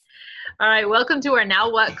All right, welcome to our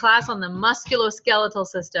Now What class on the musculoskeletal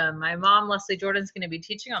system. My mom, Leslie Jordan, is going to be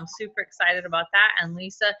teaching. I'm super excited about that. And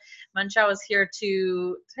Lisa Munchow is here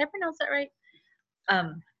to, did I pronounce that right?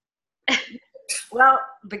 Well,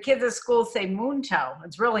 the kids at school say moon chow.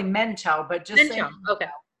 It's really men chow, but just say okay.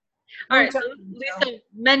 All right, so Lisa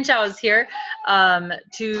Munchow is here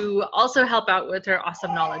to also help out with her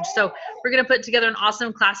awesome knowledge. So we're going to put together an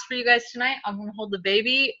awesome class for you guys tonight. I'm going to hold the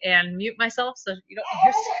baby and mute myself so you don't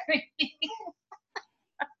hear screaming.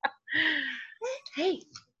 Hey.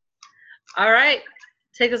 All right.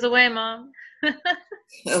 Take us away, Mom.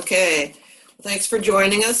 Okay. Thanks for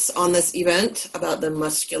joining us on this event about the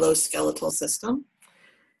musculoskeletal system.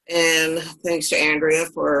 And thanks to Andrea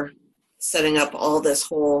for setting up all this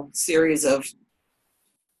whole series of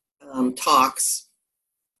talks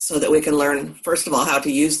so that we can learn, first of all, how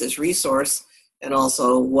to use this resource and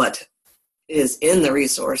also what is in the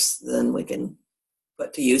resource then we can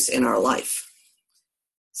put to use in our life.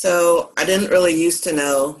 So I didn't really used to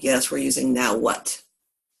know, yes, we're using Now What.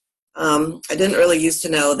 I didn't really used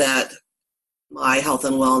to know that my health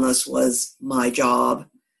and wellness was my job.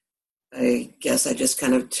 I guess I just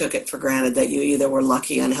kind of took it for granted that you either were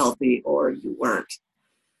lucky and healthy or you weren't.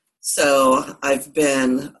 So I've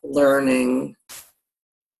been learning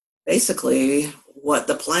basically what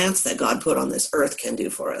the plants that God put on this earth can do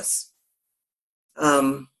for us.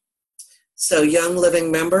 So Young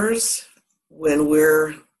Living members, when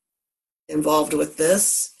we're involved with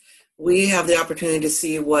this, we have the opportunity to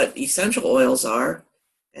see what essential oils are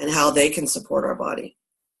and how they can support our body.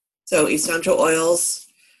 So essential oils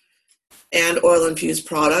and oil-infused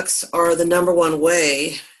products are the number one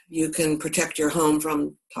way you can protect your home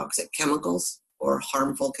from toxic chemicals or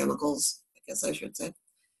harmful chemicals, I guess I should say,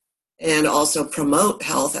 and also promote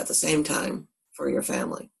health at the same time for your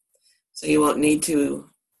family. So you won't need to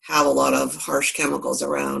have a lot of harsh chemicals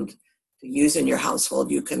around to use in your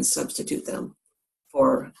household. You can substitute them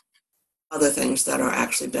for other things that are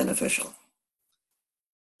actually beneficial.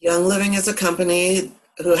 Young Living is a company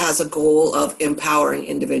who has a goal of empowering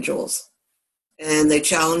individuals. And they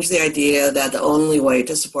challenge the idea that the only way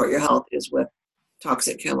to support your health is with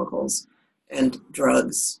toxic chemicals and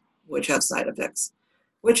drugs, which have side effects.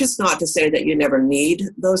 Which is not to say that you never need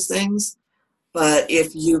those things, but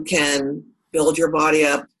if you can build your body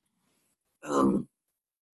up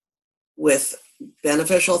with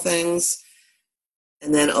beneficial things,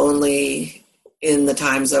 and then only in the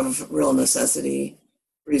times of real necessity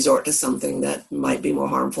resort to something that might be more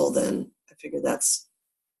harmful, then I figure that's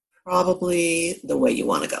probably the way you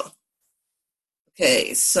want to go.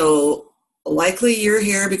 Okay, so likely you're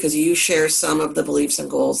here because you share some of the beliefs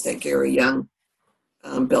and goals that Gary Young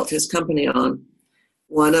built his company on.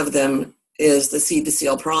 One of them is the Seed to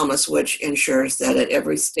Seal promise, which ensures that at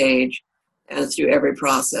every stage and through every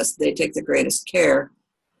process, they take the greatest care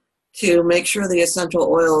to make sure the essential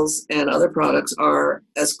oils and other products are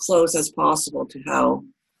as close as possible to how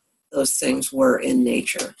those things were in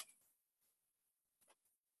nature.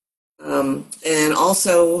 And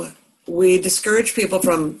also, we discourage people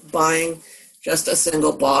from buying just a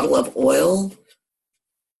single bottle of oil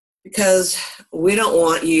because we don't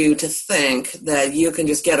want you to think that you can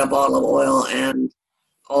just get a bottle of oil and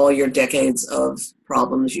all your decades of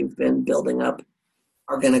problems you've been building up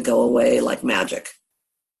are going to go away like magic.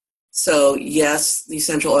 So yes, the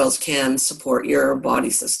essential oils can support your body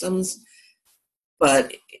systems,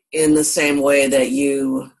 but in the same way that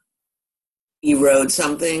you erode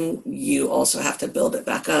something, you also have to build it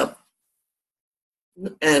back up.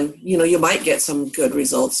 And, you might get some good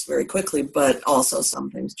results very quickly, but also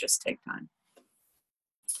some things just take time.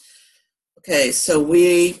 Okay, so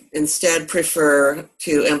we instead prefer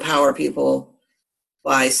to empower people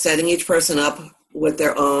by setting each person up with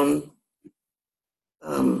their own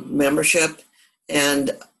membership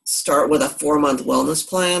and start with a 4-month wellness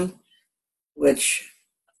plan, which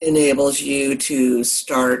enables you to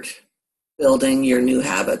start building your new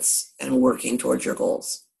habits and working towards your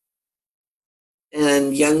goals.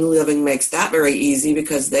 And Young Living makes that very easy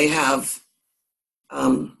because they have,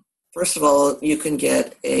 first of all, you can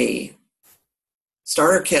get a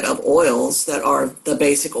starter kit of oils that are the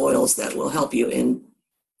basic oils that will help you in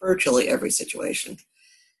virtually every situation.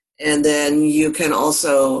 And then you can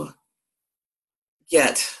also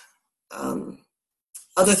get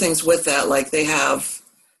other things with that, like they have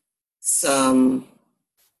some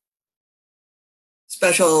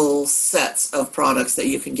special sets of products that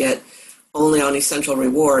you can get only on Essential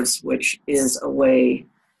Rewards, which is a way,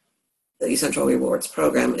 the Essential Rewards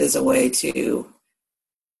program is a way to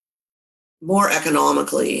more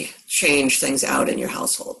economically change things out in your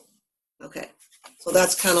household. Okay, so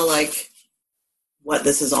that's kind of like what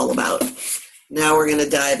this is all about. Now we're going to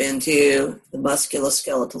dive into the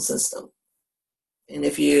musculoskeletal system. And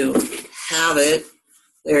if you have it,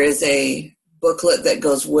 there is a booklet that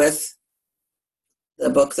goes with the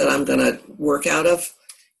book that I'm going to work out of.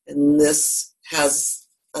 And this has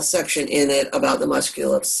a section in it about the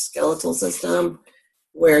musculoskeletal system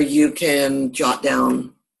where you can jot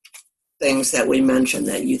down things that we mentioned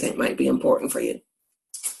that you think might be important for you.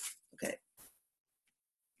 Okay.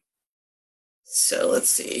 So let's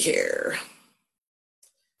see here.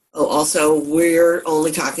 Oh, also, we're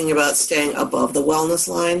only talking about staying above the wellness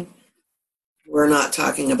line. We're not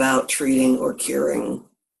talking about treating or curing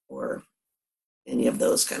or any of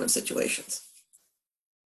those kind of situations.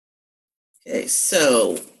 Okay,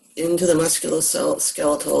 so into the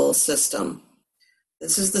musculoskeletal system.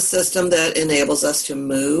 This is the system that enables us to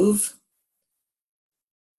move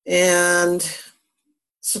and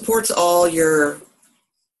supports all your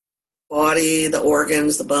body, the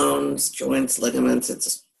organs, the bones, joints, ligaments.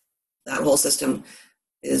 It's that whole system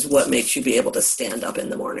is what makes you be able to stand up in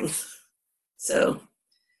the morning. So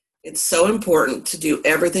it's so important to do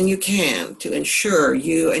everything you can to ensure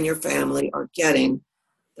you and your family are getting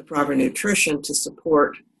the proper nutrition to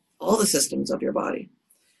support all the systems of your body.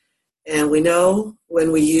 And we know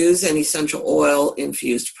when we use an essential oil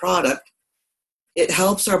infused product, it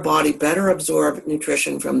helps our body better absorb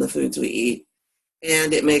nutrition from the foods we eat,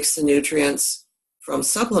 and it makes the nutrients from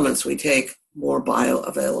supplements we take more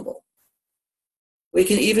bioavailable. We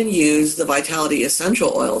can even use the Vitality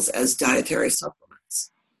essential oils as dietary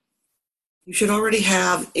supplements. You should already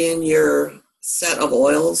have in your set of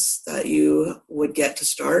oils that you would get to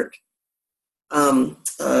start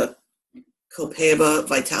Copaiba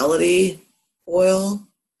Vitality oil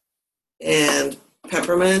and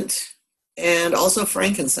peppermint and also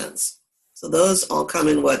frankincense. So those all come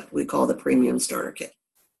in what we call the premium starter kit.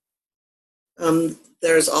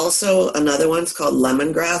 There's also another one, it's called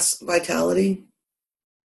lemongrass Vitality.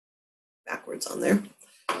 Backwards on there.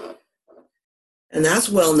 And that's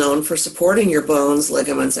well known for supporting your bones,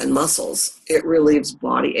 ligaments, and muscles. It relieves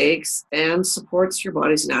body aches and supports your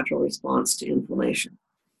body's natural response to inflammation.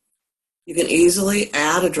 You can easily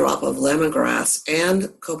add a drop of lemongrass and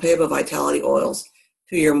Copaiba Vitality oils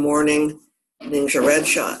to your morning Ninja Red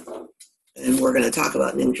shot. And we're going to talk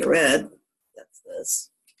about Ninja Red. That's this.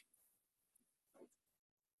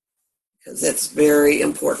 Because it's very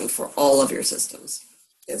important for all of your systems.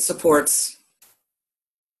 It supports,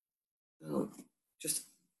 I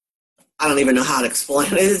don't even know how to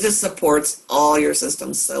explain it. It just supports all your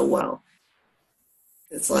systems so well.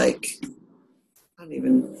 It's like, I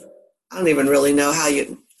don't even really know how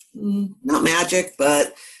you, not magic,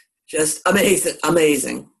 but just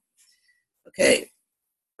amazing. Okay.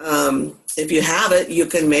 If you have it, you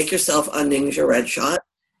can make yourself a Ninja Red shot.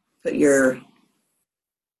 Put your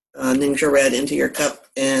Ninja Red into your cup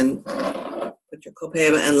and put your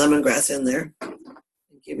Copaiba and lemongrass in there.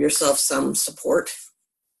 Give yourself some support.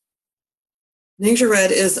 Ninja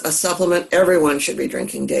Red is a supplement everyone should be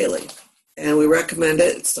drinking daily, and we recommend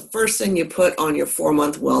it. It's the first thing you put on your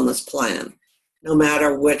 4-month wellness plan, no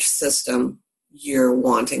matter which system you're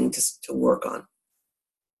wanting to work on.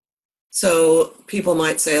 So people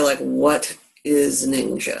might say, like, what is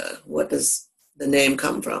Ninja? What does the name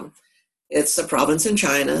come from? It's a province in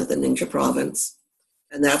China, the Ningxia province,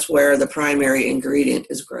 and that's where the primary ingredient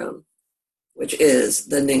is grown, which is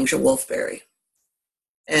the Ningxia wolfberry.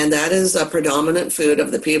 And that is a predominant food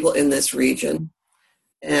of the people in this region,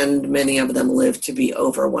 and many of them live to be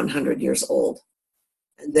over 100 years old.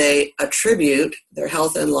 And they attribute their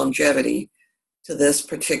health and longevity to this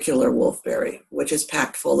particular wolfberry, which is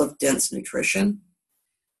packed full of dense nutrition,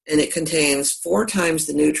 and it contains 4 times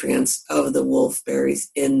the nutrients of the wolfberries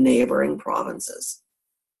in neighboring provinces.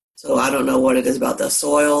 So I don't know what it is about the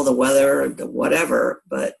soil, the weather, the whatever,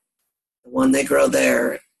 but the one they grow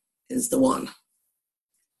there is the one.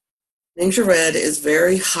 Ningxia Red is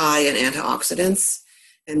very high in antioxidants,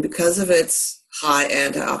 and because of its high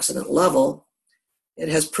antioxidant level, it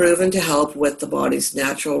has proven to help with the body's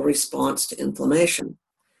natural response to inflammation,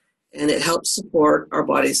 and it helps support our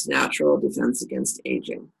body's natural defense against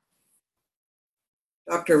aging.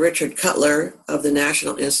 Dr. Richard Cutler of the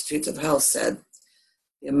National Institutes of Health said,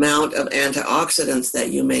 the amount of antioxidants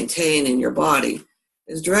that you maintain in your body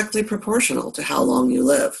is directly proportional to how long you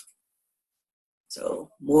live. So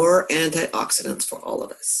more antioxidants for all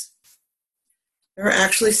of us. There are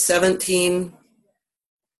actually 17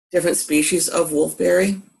 different species of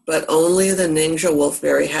wolfberry, but only the Ningxia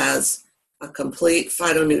wolfberry has a complete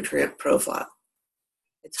phytonutrient profile.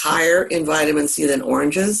 It's higher in vitamin C than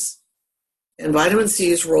oranges, and vitamin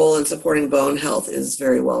C's role in supporting bone health is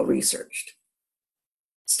very well researched.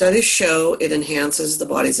 Studies show it enhances the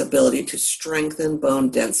body's ability to strengthen bone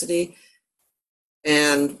density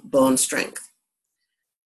and bone strength.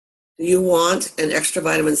 Do you want an extra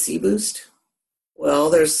vitamin C boost? Well,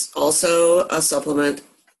 there's also a supplement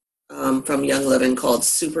from Young Living called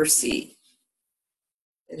Super C.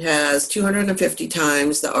 It has 250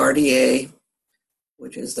 times the RDA,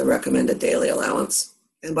 which is the recommended daily allowance.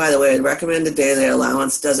 And by the way, the recommended daily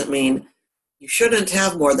allowance doesn't mean you shouldn't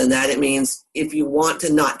have more than that. It means if you want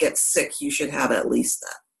to not get sick, you should have at least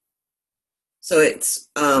that. So it's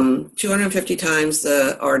 250 times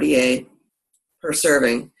the RDA per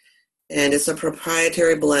serving, and it's a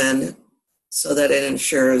proprietary blend so that it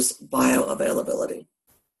ensures bioavailability.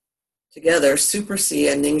 Together, Super C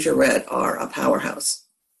and Ninja Red are a powerhouse.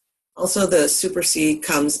 Also, the Super C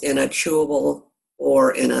comes in a chewable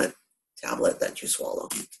or in a tablet that you swallow.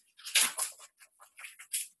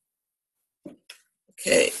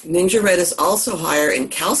 Okay, Ninja Red is also higher in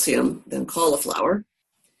calcium than cauliflower.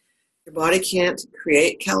 Your body can't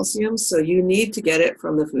create calcium, so you need to get it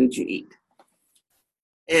from the food you eat.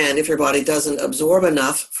 And if your body doesn't absorb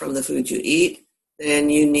enough from the food you eat, then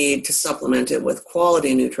you need to supplement it with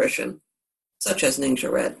quality nutrition, such as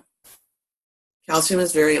Ninja Red. Calcium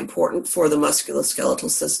is very important for the musculoskeletal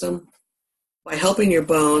system by helping your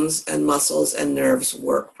bones and muscles and nerves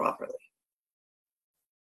work properly.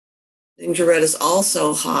 Ninja Red is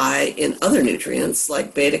also high in other nutrients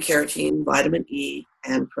like beta-carotene, vitamin E,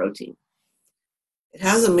 and protein. It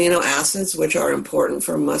has amino acids which are important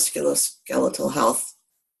for musculoskeletal health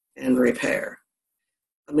and repair.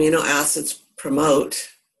 Amino acids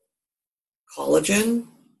promote collagen,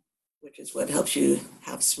 which is what helps you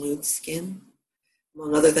have smooth skin,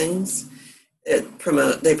 among other things. They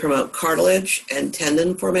promote cartilage and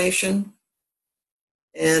tendon formation.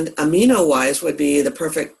 And amino-wise would be the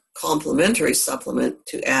perfect complementary supplement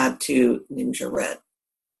to add to Ninja Red.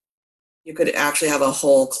 You could actually have a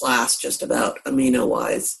whole class just about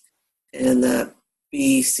amino-wise and the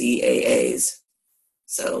BCAAs.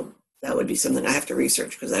 So that would be something I have to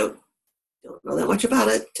research because I don't know that much about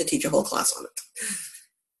it to teach a whole class on it.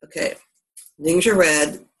 Okay, Ninja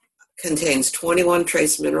Red contains 21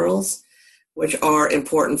 trace minerals, which are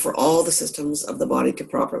important for all the systems of the body to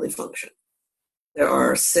properly function. There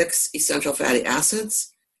are 6 essential fatty acids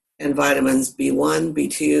and vitamins B1,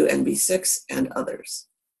 B2, and B6, and others.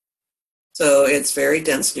 So it's very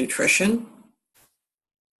dense nutrition.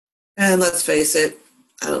 And let's face it,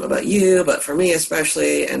 I don't know about you, but for me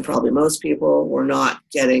especially, and probably most people, we're not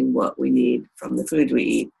getting what we need from the food we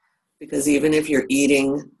eat. Because even if you're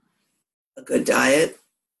eating a good diet,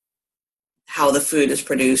 how the food is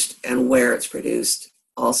produced and where it's produced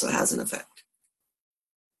also has an effect.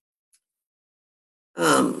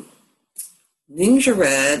 Ninja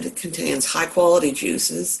Red contains high-quality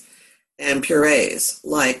juices and purees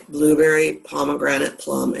like blueberry, pomegranate,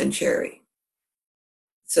 plum, and cherry.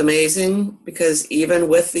 It's amazing because even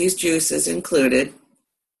with these juices included,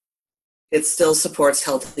 it still supports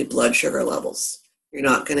healthy blood sugar levels. You're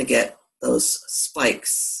not going to get those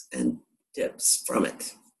spikes and dips from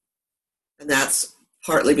it. And that's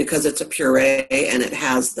partly because it's a puree and it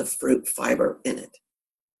has the fruit fiber in it.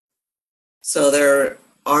 So there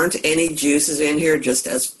aren't any juices in here just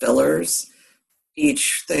as fillers.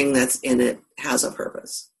 Each thing that's in it has a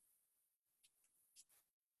purpose.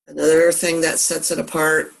 Another thing that sets it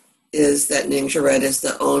apart is that Ninja Red is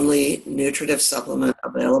the only nutritive supplement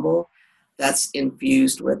available that's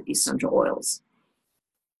infused with essential oils.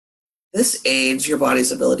 This aids your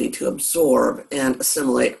body's ability to absorb and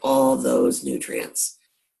assimilate all those nutrients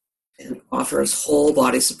and offers whole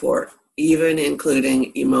body support, even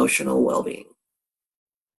including emotional well-being.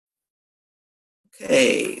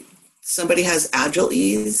 Okay, somebody has Agile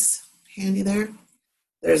Ease handy there.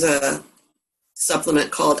 There's a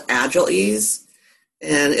supplement called Agile Ease,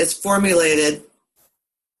 and it's formulated,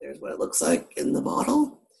 there's what it looks like in the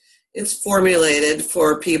bottle. It's formulated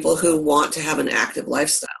for people who want to have an active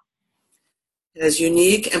lifestyle. It has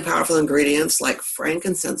unique and powerful ingredients like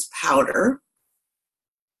frankincense powder,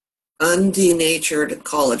 undenatured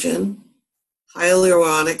collagen,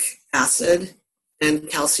 hyaluronic acid, and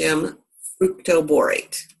calcium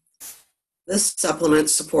fructoborate. This supplement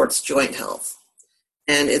supports joint health,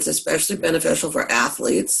 and it's especially beneficial for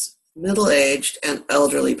athletes, middle-aged, and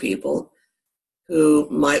elderly people who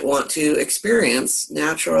might want to experience who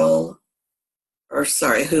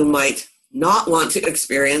might not want to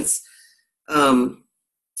experience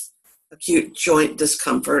acute joint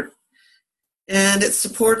discomfort, and it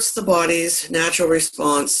supports the body's natural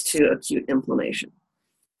response to acute inflammation.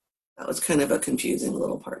 That was kind of a confusing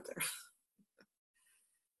little part there.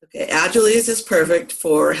 Okay, Agile Ease is perfect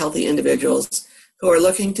for healthy individuals who are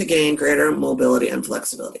looking to gain greater mobility and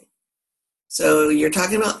flexibility. So you're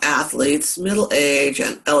talking about athletes, middle age,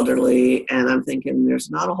 and elderly, and I'm thinking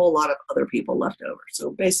there's not a whole lot of other people left over.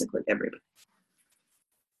 So basically everybody.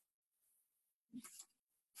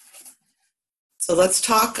 So let's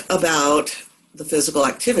talk about the physical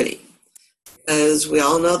activity. As we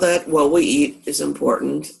all know that what we eat is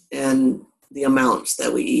important, and the amounts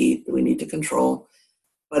that we eat we need to control,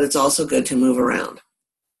 but it's also good to move around.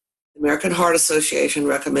 The American Heart Association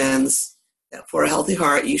recommends that for a healthy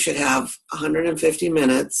heart, you should have 150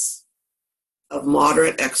 minutes of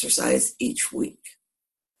moderate exercise each week.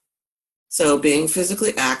 So being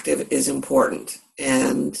physically active is important,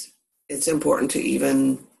 and it's important to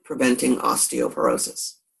even preventing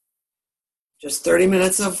osteoporosis. Just 30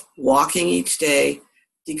 minutes of walking each day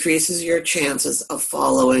decreases your chances of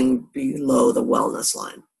falling below the wellness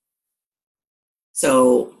line.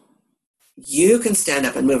 So you can stand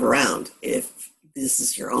up and move around if this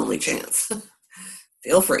is your only chance.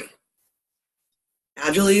 Feel free.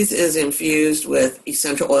 Agilis is infused with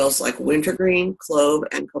essential oils like wintergreen, clove,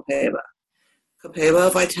 and copaiba.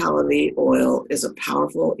 Copaiba Vitality oil is a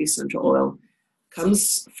powerful essential oil.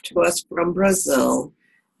 Comes to us from Brazil,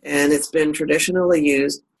 and it's been traditionally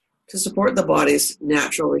used to support the body's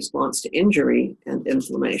natural response to injury and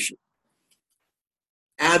inflammation.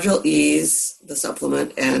 Agile Ease, the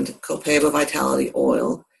supplement, and Copaiba Vitality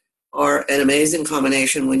oil are an amazing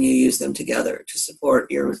combination when you use them together to support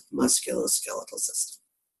your musculoskeletal system.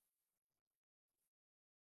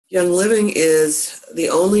 Young Living is the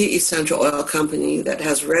only essential oil company that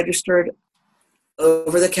has registered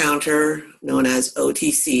over-the-counter, known as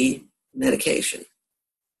OTC, medication.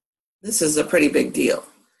 This is a pretty big deal.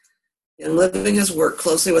 Young Living has worked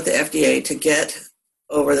closely with the FDA to get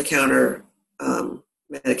over-the-counter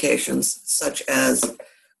medications such as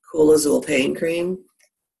Cool Azul pain cream,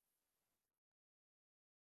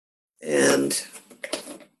 and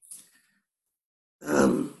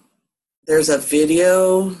there's a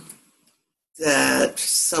video that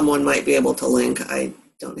someone might be able to link. I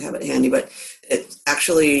don't have it handy, but it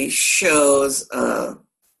actually shows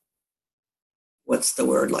what's the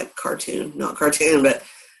word, like cartoon, not cartoon, but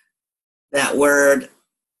that word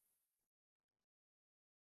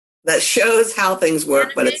that shows how things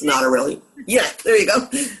work, but it's not a really, yeah, there you go.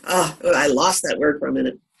 I lost that word for a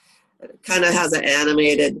minute. It kind of has an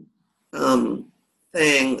animated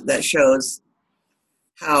thing that shows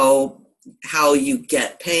how you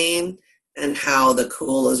get pain and how the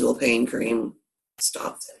Cool Azul pain cream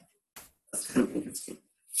stops it. That's kind of interesting.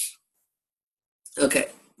 Okay,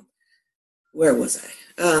 where was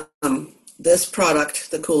I? This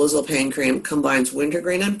product, the Cool Azul pain cream, combines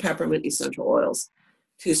wintergreen and peppermint essential oils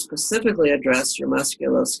to specifically address your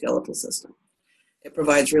musculoskeletal system. It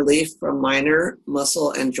provides relief from minor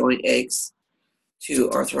muscle and joint aches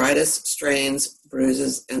to arthritis, strains,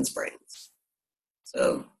 bruises, and sprains.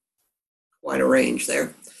 So quite a range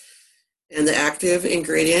there. And the active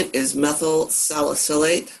ingredient is methyl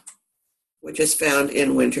salicylate, which is found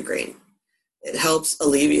in wintergreen. It helps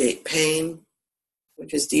alleviate pain,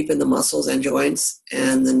 which is deep in the muscles and joints,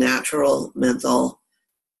 and the natural menthol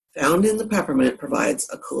found in the peppermint provides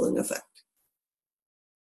a cooling effect.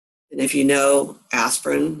 And if you know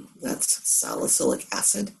aspirin, that's salicylic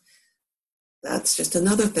acid. That's just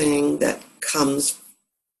another thing that comes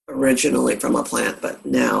originally from a plant, but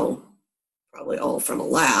now probably all from a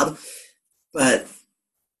lab. But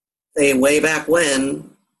they, way back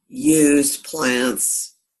when, used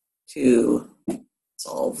plants to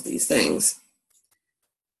solve these things.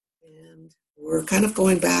 And we're kind of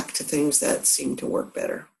going back to things that seem to work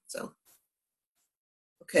better. So,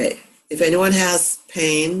 okay, if anyone has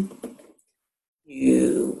pain,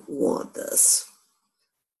 you want this.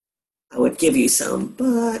 I would give you some,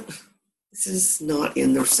 but this is not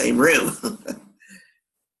in the same room.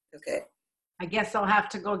 Okay. I guess I'll have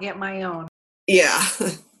to go get my own. Yeah,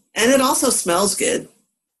 and it also smells good.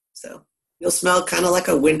 So you'll smell kind of like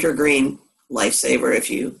a wintergreen lifesaver if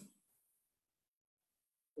you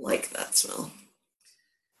like that smell.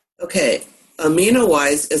 Okay,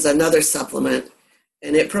 AminoWise is another supplement,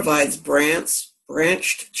 and it provides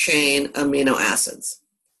branched chain amino acids.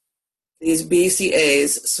 These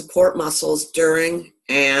BCAAs support muscles during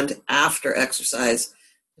and after exercise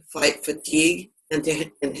to fight fatigue and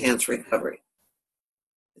to enhance recovery.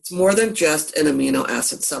 It's more than just an amino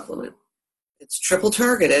acid supplement. It's triple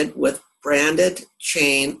targeted with branded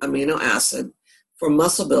chain amino acid for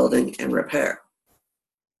muscle building and repair.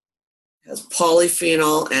 It has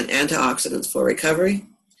polyphenol and antioxidants for recovery,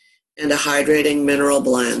 and a hydrating mineral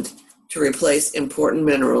blend to replace important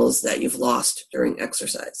minerals that you've lost during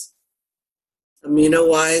exercise.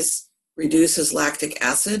 AminoWise reduces lactic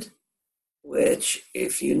acid, which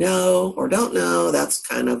if you know or don't know, that's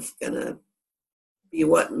kind of going to be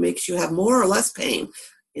what makes you have more or less pain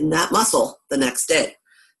in that muscle the next day.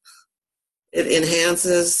 It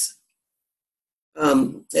enhances,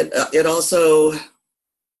 it also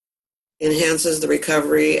enhances the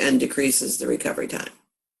recovery and decreases the recovery time.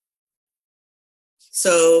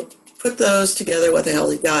 So put those together with a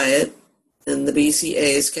healthy diet, and the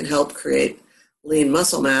BCAAs can help create lean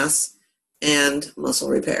muscle mass and muscle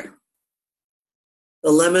repair. The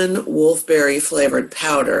lemon wolfberry flavored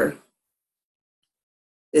powder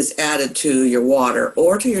is added to your water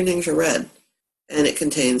or to your Ninja Red, and it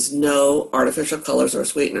contains no artificial colors or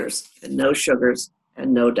sweeteners, and no sugars,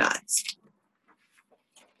 and no dyes.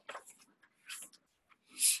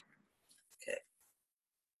 Okay.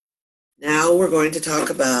 Now we're going to talk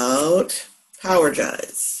about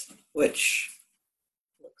Powergize, which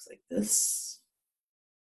looks like this.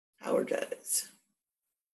 Powergize.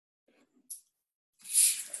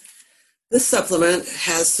 This supplement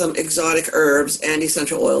has some exotic herbs and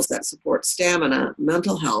essential oils that support stamina,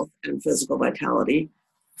 mental health, and physical vitality,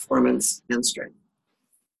 performance, and strength.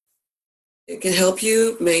 It can help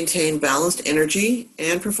you maintain balanced energy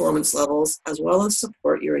and performance levels, as well as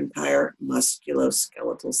support your entire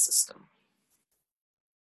musculoskeletal system.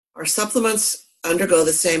 Our supplements undergo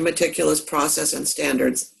the same meticulous process and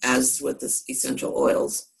standards as with the essential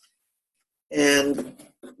oils. And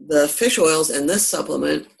the fish oils in this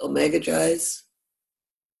supplement, Omegagize.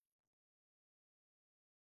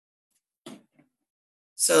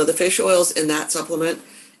 So the fish oils in that supplement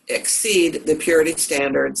exceed the purity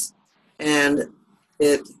standards, and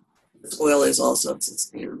this oil is also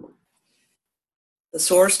sustainable. The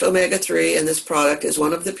sourced omega-3 in this product is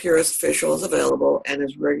one of the purest fish oils available and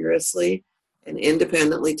is rigorously and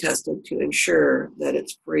independently tested to ensure that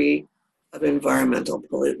it's free of environmental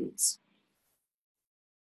pollutants.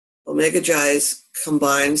 Omegagize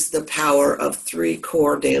combines the power of 3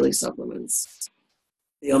 core daily supplements: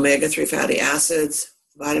 the omega-3 fatty acids,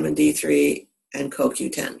 vitamin D3, and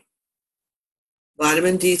CoQ10.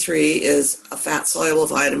 Vitamin D3 is a fat-soluble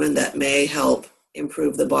vitamin that may help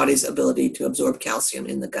improve the body's ability to absorb calcium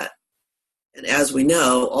in the gut. And as we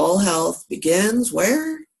know, all health begins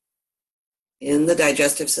where? In the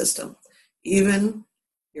digestive system. Even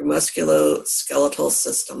your musculoskeletal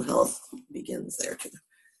system health begins there too.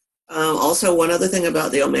 Also, one other thing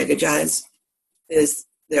about the Omegagize is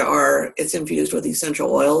it's infused with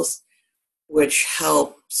essential oils, which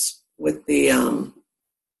helps with the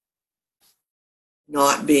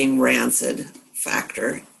not being rancid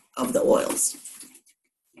factor of the oils.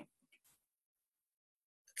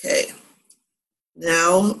 Okay,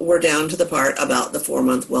 now we're down to the part about the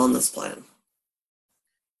 4-month wellness plan.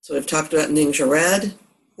 So we've talked about Ninja Red,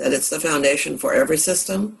 that it's the foundation for every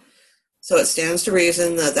system. So it stands to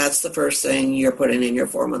reason that that's the first thing you're putting in your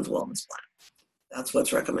 4-month wellness plan. That's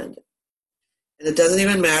what's recommended. And it doesn't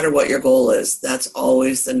even matter what your goal is. That's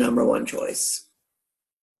always the number one choice.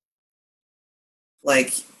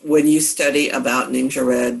 Like when you study about Ninja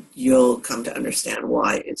Red, you'll come to understand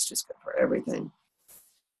why it's just good for everything.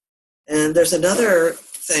 And there's another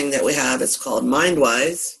thing that we have. It's called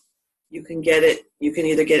MindWise. You can get it. You can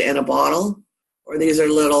either get it in a bottle, or these are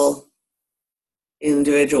little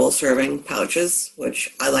individual serving pouches,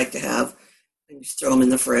 which I like to have. And just throw them in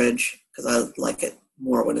the fridge because I like it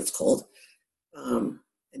more when it's cold. And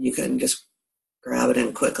you can just grab it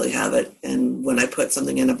and quickly have it. And when I put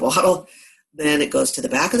something in a bottle, then it goes to the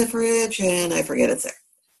back of the fridge and I forget it's there.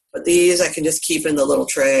 But these I can just keep in the little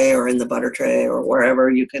tray or in the butter tray or wherever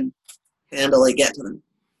you can handily get to them.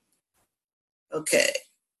 Okay.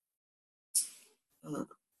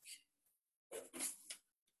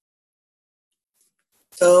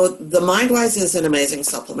 So the MindWise is an amazing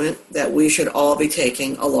supplement that we should all be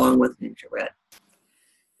taking along with Ninja Red.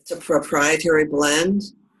 It's a proprietary blend.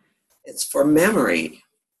 It's for memory,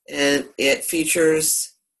 and it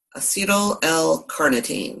features acetyl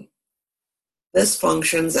L-carnitine. This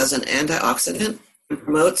functions as an antioxidant and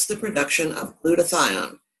promotes the production of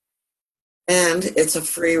glutathione, and it's a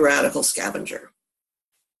free radical scavenger.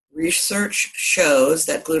 Research shows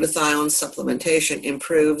that glutathione supplementation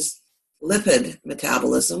improves lipid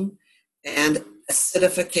metabolism and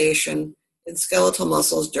acidification in skeletal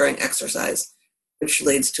muscles during exercise, which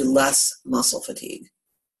leads to less muscle fatigue.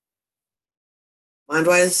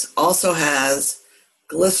 MindWise also has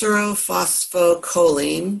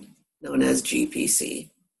glycerophosphocholine, known as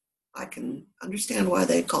GPC. I can understand why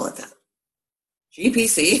they call it that.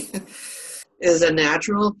 GPC is a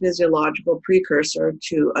natural physiological precursor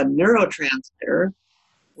to a neurotransmitter,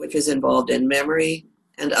 which is involved in memory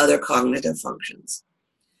and other cognitive functions.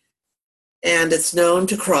 and it's known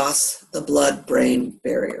to cross the blood-brain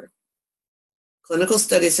barrier. Clinical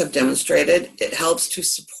studies have demonstrated it helps to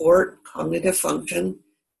support cognitive function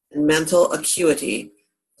and mental acuity,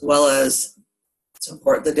 as well as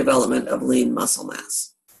support the development of lean muscle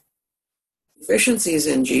mass. Deficiencies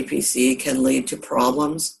in GPC can lead to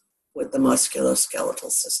problems with the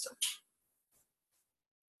musculoskeletal system.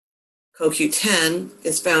 CoQ10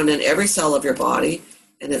 is found in every cell of your body,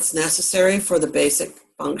 and it's necessary for the basic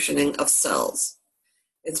functioning of cells.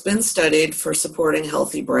 It's been studied for supporting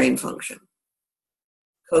healthy brain function.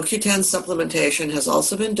 CoQ10 supplementation has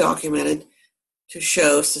also been documented to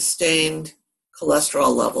show sustained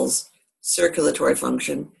cholesterol levels, circulatory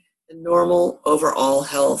function, and normal overall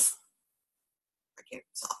health. I can't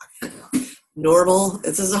talk. Normal,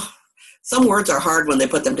 some words are hard when they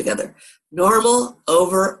put them together. Normal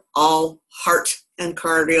overall heart and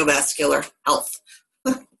cardiovascular health.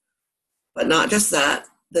 But not just that,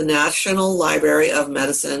 the National Library of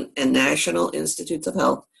Medicine and National Institutes of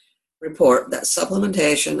Health report that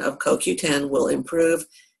supplementation of CoQ10 will improve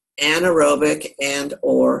anaerobic and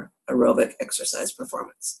or aerobic exercise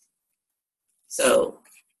performance. So,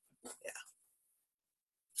 yeah.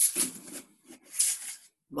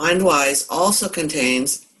 MindWise also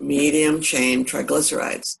contains medium-chain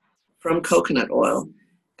triglycerides from coconut oil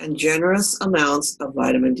and generous amounts of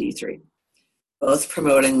vitamin D3, both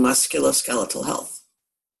promoting musculoskeletal health.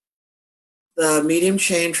 The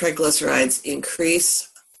medium-chain triglycerides increase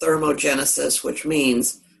thermogenesis, which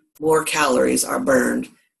means more calories are burned,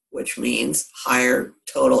 which means higher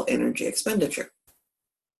total energy expenditure.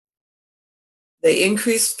 They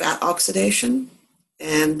increase fat oxidation,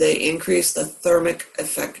 and they increase the thermic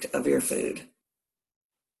effect of your food.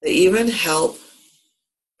 They even help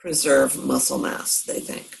preserve muscle mass, they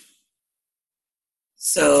think.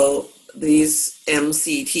 So these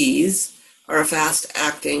MCTs are a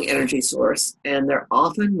fast-acting energy source, and they're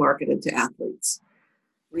often marketed to athletes.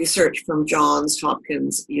 Research from Johns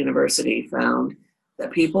Hopkins University found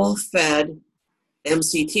that people fed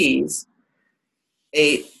MCTs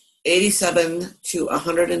ate 87 to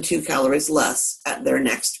 102 calories less at their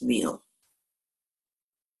next meal.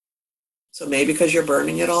 So maybe because you're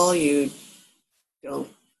burning it all, you don't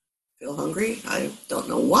feel hungry. I don't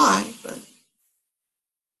know why, but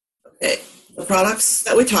okay. The products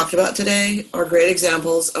that we talked about today are great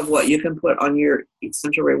examples of what you can put on your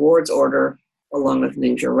Essential Rewards order along with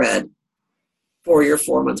Ninja Red for your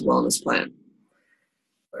 4-month wellness plan.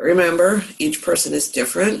 But remember, each person is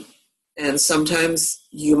different, and sometimes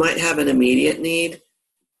you might have an immediate need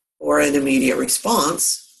or an immediate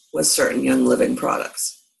response with certain Young Living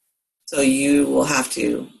products. So you will have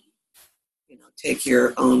to, take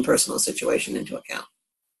your own personal situation into account.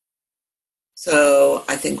 So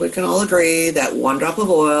I think we can all agree that one drop of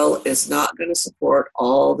oil is not going to support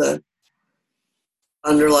all the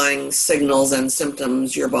underlying signals and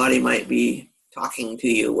symptoms your body might be talking to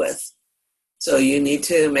you with. So you need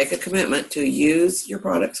to make a commitment to use your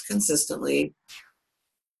products consistently.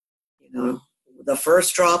 The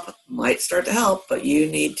first drop might start to help, but you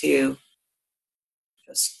need to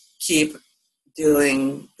just keep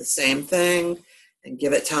doing the same thing and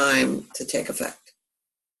give it time to take effect.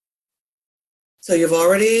 So you've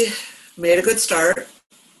already made a good start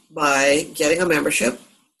by getting a membership.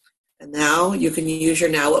 And now you can use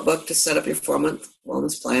your Now What book to set up your 4-month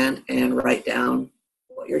wellness plan and write down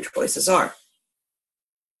what your choices are.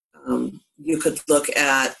 You could look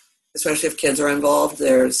at, especially if kids are involved,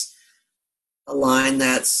 there's a line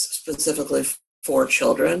that's specifically for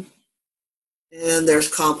children. And there's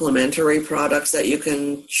complementary products that you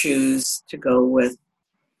can choose to go with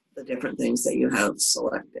the different things that you have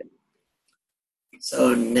selected.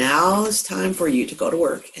 So now it's time for you to go to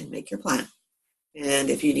work and make your plan. And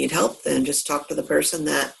if you need help, then just talk to the person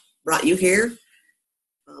that brought you here,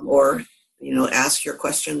 or ask your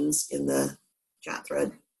questions in the chat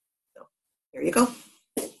thread. So there you go.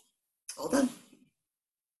 All done.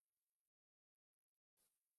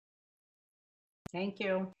 Thank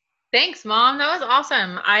you. Thanks, Mom. That was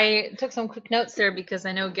awesome. I took some quick notes there because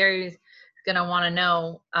I know Gary's going to want to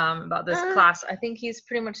know about this class. I think he's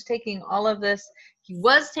pretty much taking all of this. He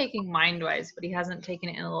was taking MindWise, but he hasn't taken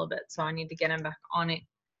it in a little bit, so I need to get him back on it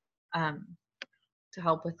to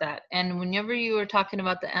help with that. And whenever you were talking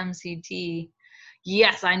about the MCT,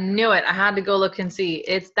 yes, I knew it. I had to go look and see.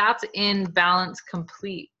 That's in Balance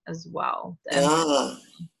Complete as well.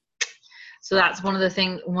 So that's one of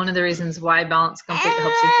the reasons why Balance Complete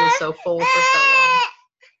helps you feel so full for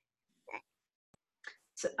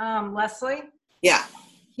so long. Leslie? Yeah.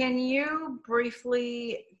 Can you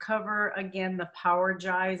briefly cover again the Power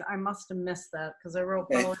Jize? I must have missed that because I wrote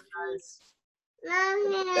Power Jize.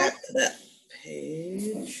 Back to that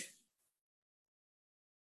page.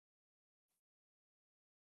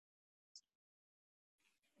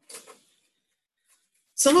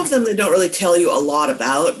 Some of them they don't really tell you a lot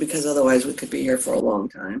about because otherwise we could be here for a long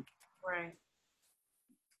time. Right.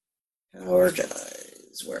 Power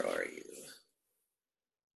Guys, where are you?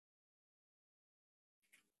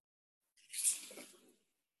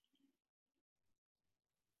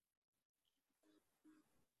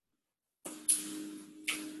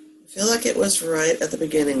 I feel like it was right at the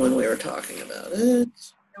beginning when we were talking about it.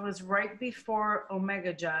 It was right before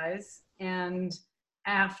Omega Jize and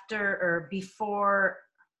after or before.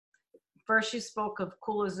 First, you spoke of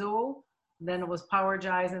Cool Azul, then it was Power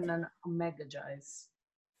Jize, and then Omega Jize.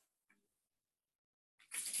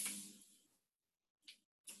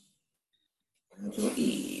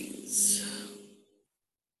 Ease.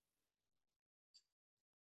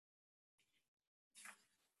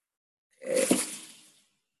 Okay.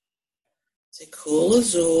 Say Cool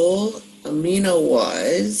Azul, amino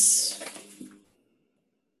wise.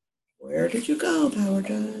 Where did you go, Power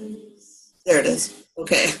Jize? There it is.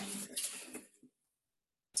 Okay.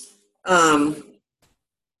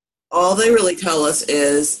 All they really tell us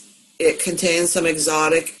is it contains some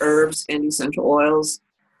exotic herbs and essential oils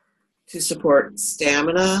to support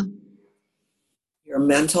stamina, your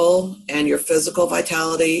mental and your physical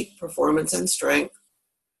vitality, performance, and strength,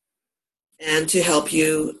 and to help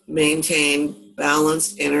you maintain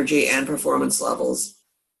balanced energy and performance levels,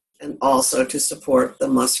 and also to support the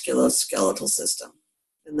musculoskeletal system.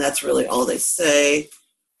 And that's really all they say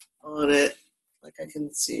on it. Like I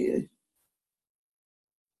can see.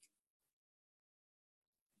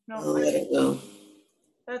 No, I don't know.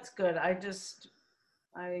 that's good. I just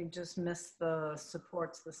missed the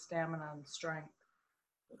supports, the stamina and strength.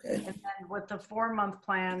 Okay. And then with the 4-month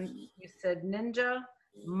plan, you said Ninja,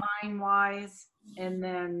 Mind Wise, and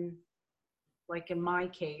then like in my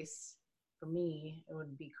case, for me, it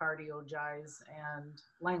would be Cardio Jize and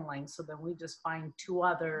Lang Lang. So then we just find 2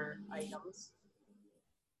 other items.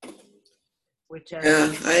 Which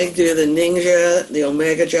Yeah, I do the Ninja, the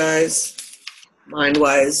Omega Jize, Mind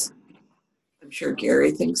Wise. I'm sure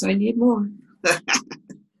Gary thinks I need more.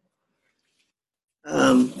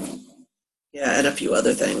 Yeah, and a few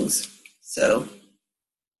other things. So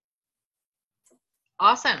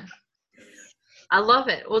Awesome. I love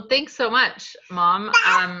it. Well, thanks so much, Mom.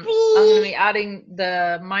 I'm going to be adding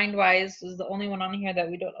the MindWise. This is the only one on here that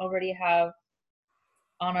we don't already have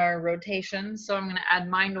on our rotation. So I'm going to add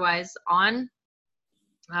MindWise on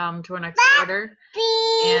to our next order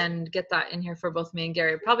and get that in here for both me and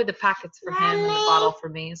Gary. Probably the packets for him and the bottle for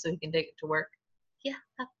me so he can take it to work. Yeah,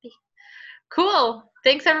 puppy. Cool.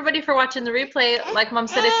 Thanks everybody for watching the replay. Like Mom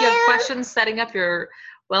said, if you have questions setting up your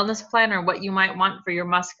wellness plan or what you might want for your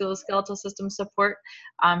musculoskeletal system support,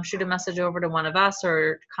 shoot a message over to one of us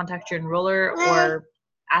or contact your enroller or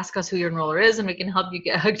ask us who your enroller is and we can help you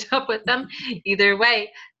get hooked up with them. Either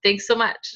way, thanks so much.